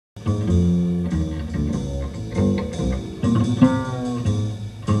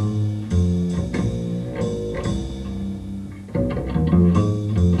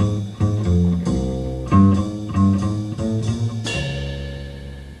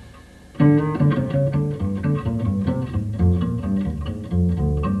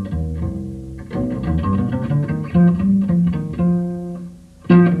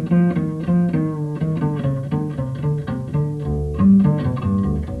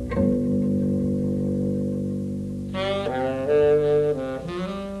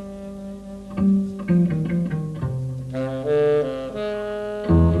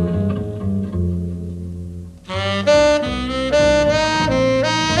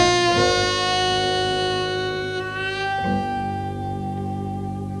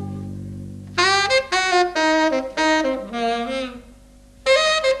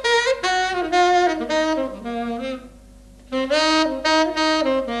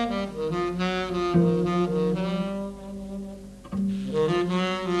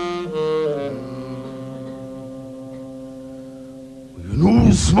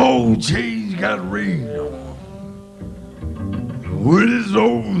Small change got rained on with his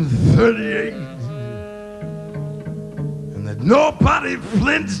own 38, and that nobody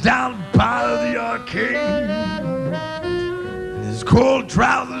flinched down by the arcade, and his cold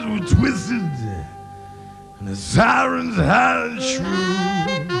trousers were twisted, and the sirens high and shrill.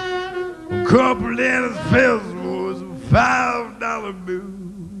 A couple in his face was a $5 bill.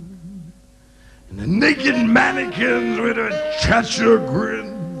 And the naked mannequins with their Cheshire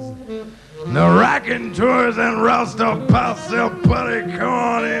grins, and the rocking tours and Rasta pastel putty, come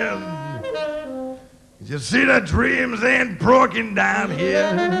on in. You see the dreams ain't broken down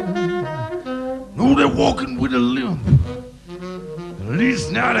here. No, they're walking with a limp. At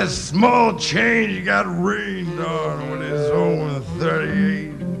least now that small change got rained on with his own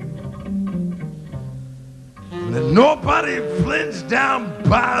 38. And that nobody flinched down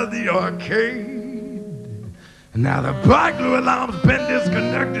by the arcade. And now the burglar alarm's been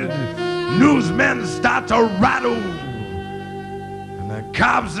disconnected. Newsmen start to rattle. And the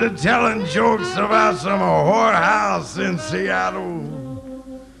cops are telling jokes about some whorehouse in Seattle.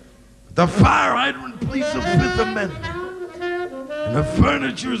 The fire hydrant police of Fifth Amendment. And the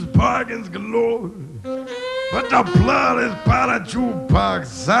furniture's bargains galore. But the blood is powder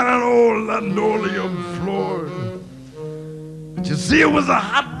jukebox on an old linoleum floor. But you see, it was a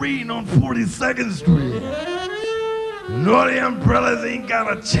hot rain on 42nd Street. Naughty umbrellas ain't got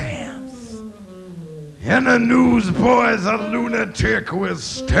a chance. And the newsboy's a lunatic with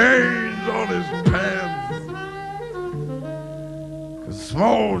stains on his pants. 'Cause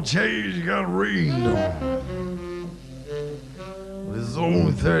small change got rained on with his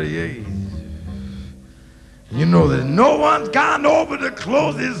own 38. You know that no one's gone over to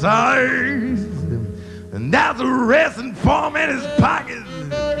close his eyes. And that's a racing form in his pocket.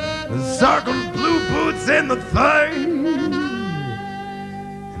 And circled blue boots in the thing.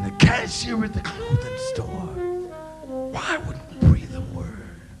 And the cashier at the clothing store, why wouldn't breathe a word?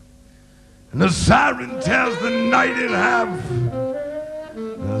 And the siren tells the night in half.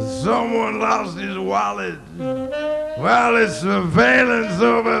 And someone lost his wallet. Well, it's surveillance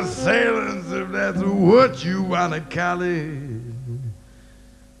of assailants, if that's what you want to call it.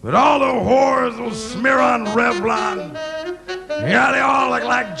 But all the whores will smear on Revlon. Yeah, they all look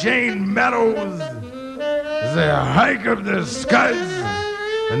like Jane Meadows as they hike up their skies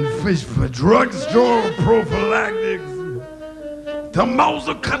and fish for drugstore prophylactics. The mouths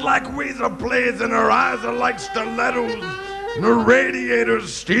are cut like razor blades and her eyes are like stilettos. And her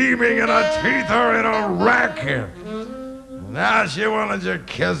radiator's steaming and her teeth are in a racket. Now she wanted you to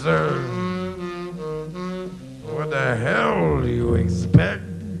kiss her. What the hell do you expect?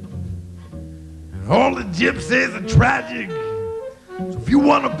 And all the gypsies are tragic. So if you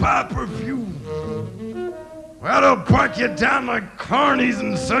want to buy perfume, well, they'll park you down like carnies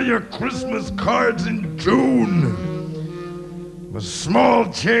and sell your Christmas cards in June. But small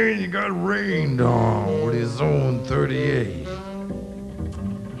change got rained on with his own 38.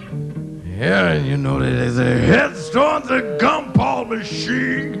 Yeah, and you know that there's a headstone's a gumball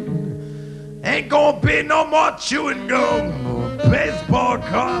machine. Ain't gonna be no more chewing gum or baseball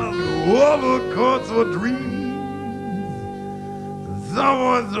cards or overcoats or dreams.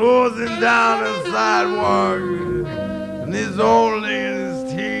 Someone's hosing down the sidewalk and he's only in his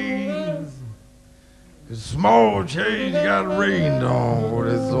teens. 'Cause small change got rained on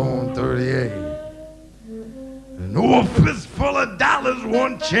with his own 38. And no fistful of dollars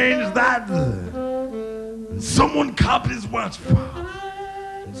won't change that. And someone copped his watch fob.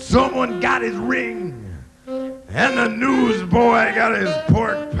 And someone got his ring. And the newsboy got his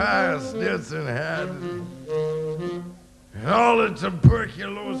pork pie. Stetson hat. And all the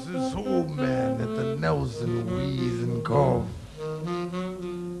tuberculosis old man at the Nelson wheeze and cough.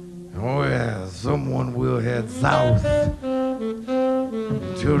 Oh yeah, someone will head south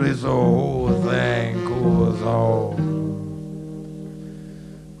until this whole thing cools off.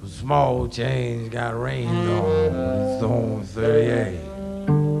 Small change got rained on, it's on 38.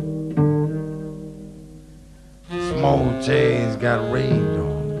 Small change got rained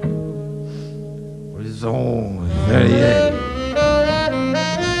on, but it's on 38.